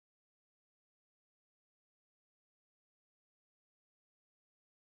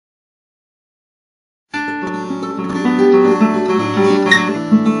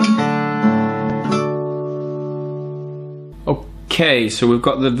Okay, so we've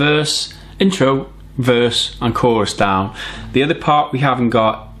got the verse, intro, verse and chorus down. The other part we haven't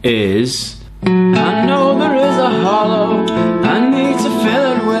got is I know there is a hollow, I need to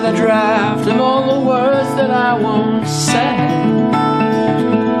fill it with a draft of all the words that I won't say.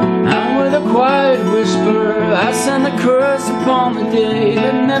 And with a quiet whisper I send a curse upon the day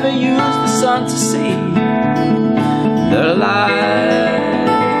that never used the sun to see the light.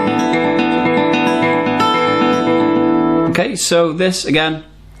 Okay, so this again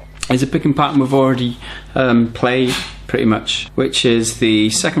is a picking pattern we've already played pretty much, which is the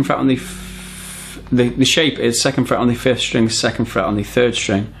second fret on the shape is second fret on the 5th string, second fret on the 3rd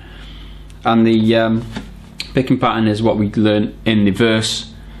string, and the picking pattern is what we learned in the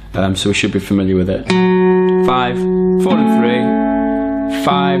verse, so we should be familiar with it. 5, 4 and 3,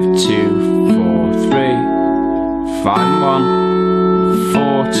 5, 2, 4, 3, 5 and 1,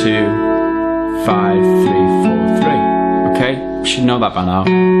 4, 2, 5, 3, 4, 3. Okay, you should know that by now.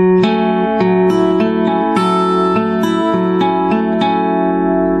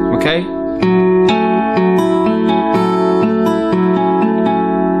 Okay.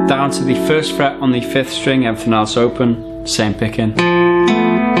 Down to the 1st fret on the 5th string, everything else open, same picking.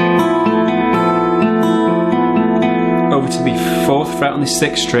 Over to the 4th fret on the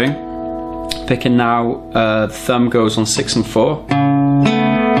 6th string, picking now, the thumb goes on 6 and 4.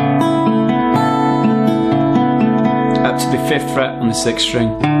 Up to the 5th fret on the 6th string.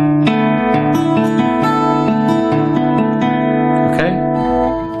 Okay.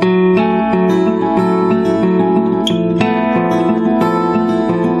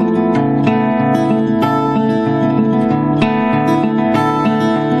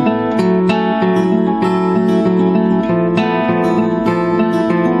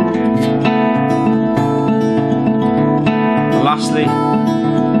 And lastly,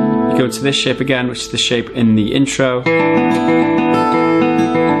 go to this shape again, which is the shape in the intro.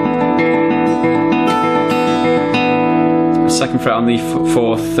 Second fret on the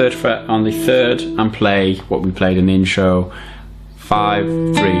 4th, 3rd fret on the 3rd, and play what we played in the intro. 5,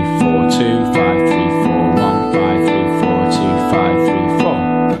 3, 4, 2, 5, 3, 4, 1, 5, 3, 4, 2, 5, 3,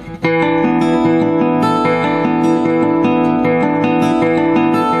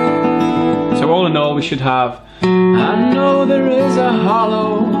 4. So all in all we should have I know there is a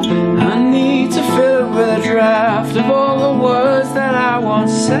hollow, I need to fill it with a draft of all the words that I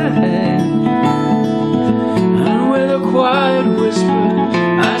once said. And with a quiet whisper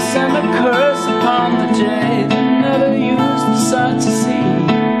I send a curse upon the day that never used the sun to see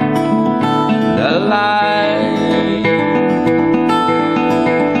the light.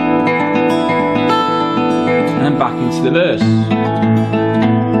 And back into the verse.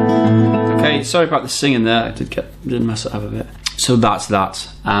 Okay, sorry about the singing there, I did mess it up a bit. So that's that,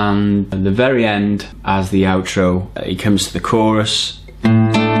 and at the very end, as the outro, he comes to the chorus.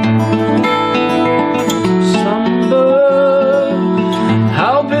 Slumber,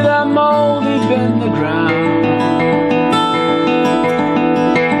 how be that mold deep in the ground,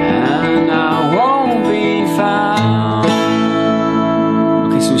 and I won't be found.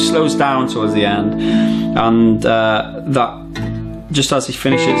 Okay, so he slows down towards the end, and that, just as he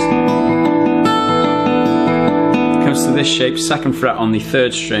finishes, comes to this shape, 2nd fret on the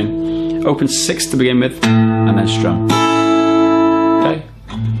 3rd string, open 6 to begin with, and then strum. Okay.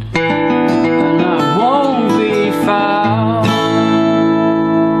 And I won't be found.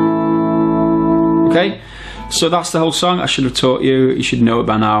 Okay, so that's the whole song. I should have taught you, you should know it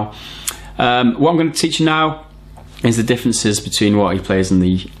by now. What I'm going to teach you now is the differences between what he plays in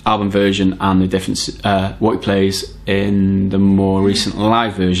the album version and the difference what he plays in the more recent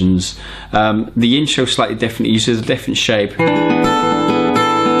live versions. The intro is slightly different, he uses a different shape.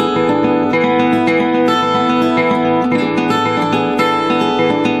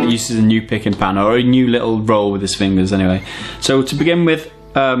 He uses a new picking pattern, or a new little roll with his fingers anyway. So to begin with,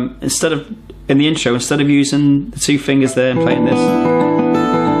 in the intro, instead of using the 2 fingers there and playing this,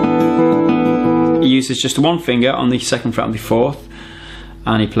 he uses just one finger on the 2nd fret on the 4th,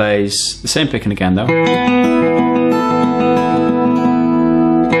 and he plays the same picking again though.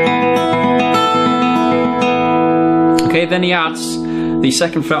 Okay, then he adds the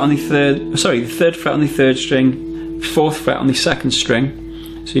 2nd fret on the 3rd, sorry, the 3rd fret on the 3rd string, 4th fret on the 2nd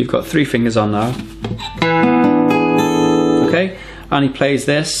string, so you've got 3 fingers on now. Okay, and he plays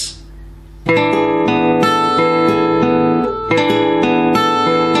this.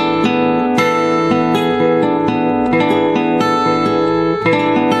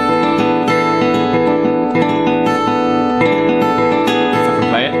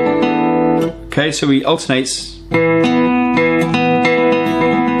 Okay, so he alternates.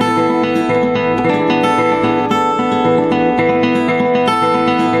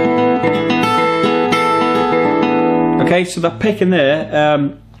 Okay, so that pick in there,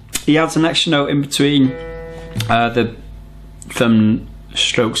 he adds an extra note in between the thumb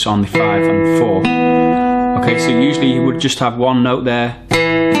strokes on the 5 and 4. Okay, so usually he would just have one note there.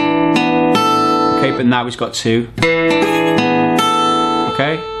 Okay, but now he's got 2.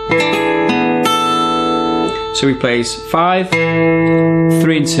 Okay. So he plays 5,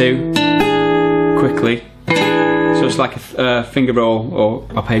 3 and 2 quickly. So it's like a finger roll or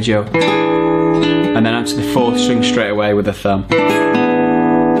arpeggio. And then onto the 4th string straight away with the thumb.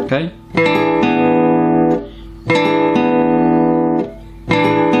 Okay.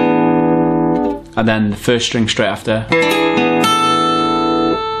 And then the 1st string straight after.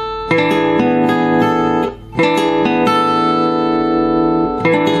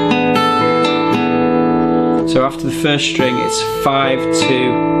 So after the 1st string, it's 5,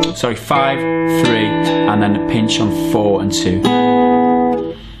 3, and then a pinch on 4 and 2.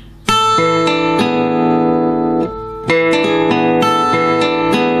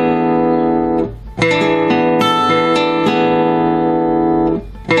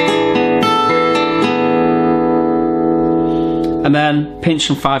 And then pinch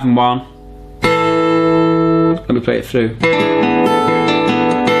on 5 and 1. Let me play it through.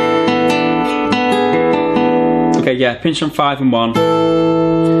 Okay, yeah, pinch on 5 and 1. 4,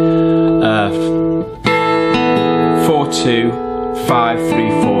 2, 5,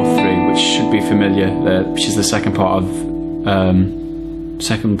 3, 4, 3, which should be familiar, which is the second part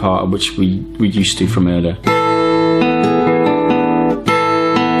of which we used to from earlier.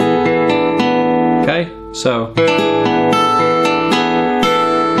 Okay, so.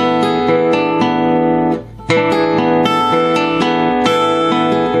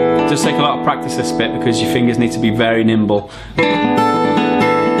 It does take a lot of practice this bit because your fingers need to be very nimble.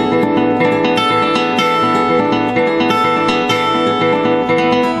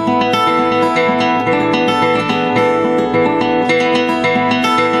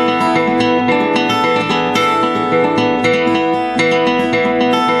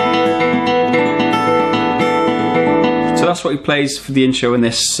 So that's what he plays for the intro in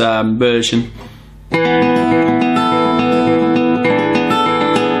this version.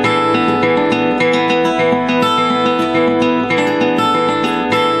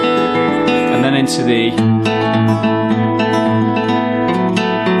 Into the,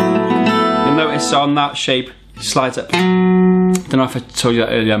 you'll notice on that shape it slides up. I don't know if I told you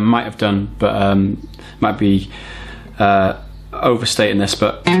that earlier, I might have done, but might be overstating this,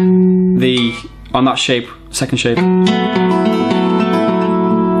 but on that shape, second shape,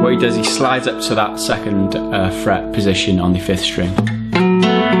 what he does, he slides up to that 2nd fret position on the 5th string.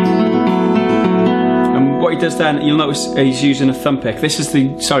 What he does then, you'll notice he's using a thumb pick. This is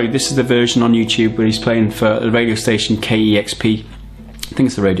the version on YouTube where he's playing for the radio station KEXP. I think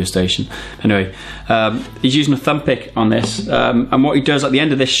it's the radio station. Anyway, he's using a thumb pick on this, and what he does at the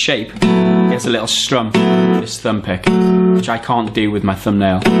end of this shape, he has a little strum, this thumb pick, which I can't do with my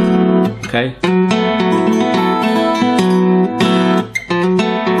thumbnail. Okay.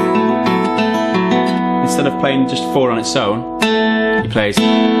 Instead of playing just 4 on its own, he plays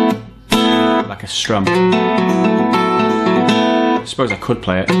like a strum. I suppose I could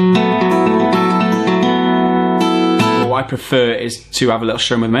play it, but what I prefer is to have a little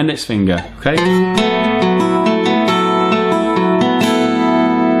strum with my index finger. Okay.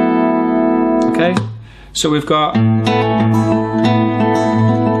 Okay. So we've got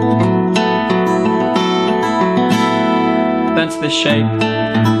then to this shape,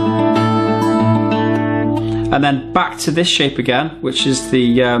 and then back to this shape again, which is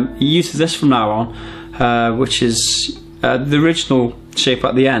the he uses this from now on, which is the original shape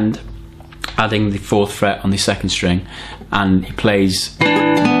at the end, adding the 4th fret on the 2nd string, and he plays the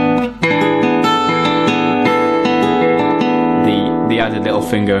added little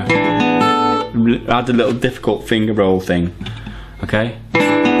finger, added little difficult finger roll thing. Okay, with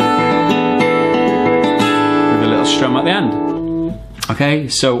a little strum at the end. Okay,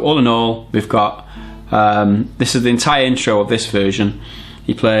 so all in all, we've got. This is the entire intro of this version.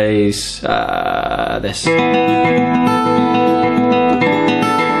 He plays this.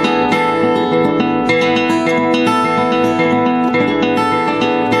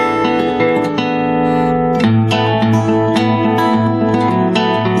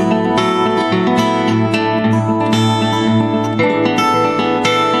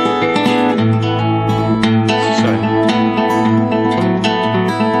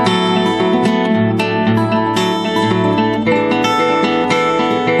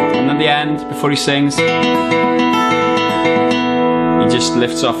 Before he sings, he just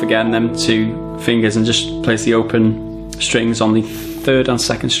lifts off again them 2 fingers and just plays the open strings on the 3rd and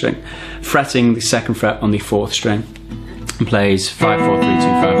 2nd string, fretting the 2nd fret on the 4th string. and plays 5, 4, 3, 2,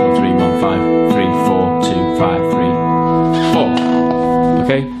 5, 4, 3, 1, 5, 3, 4, 2, 5, 3, 4.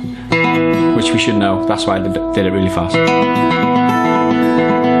 Okay? Which we should know, that's why I did it really fast.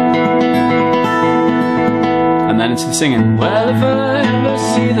 And then into the singing. Well, if I ever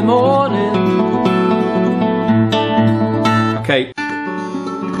see the morning. Okay.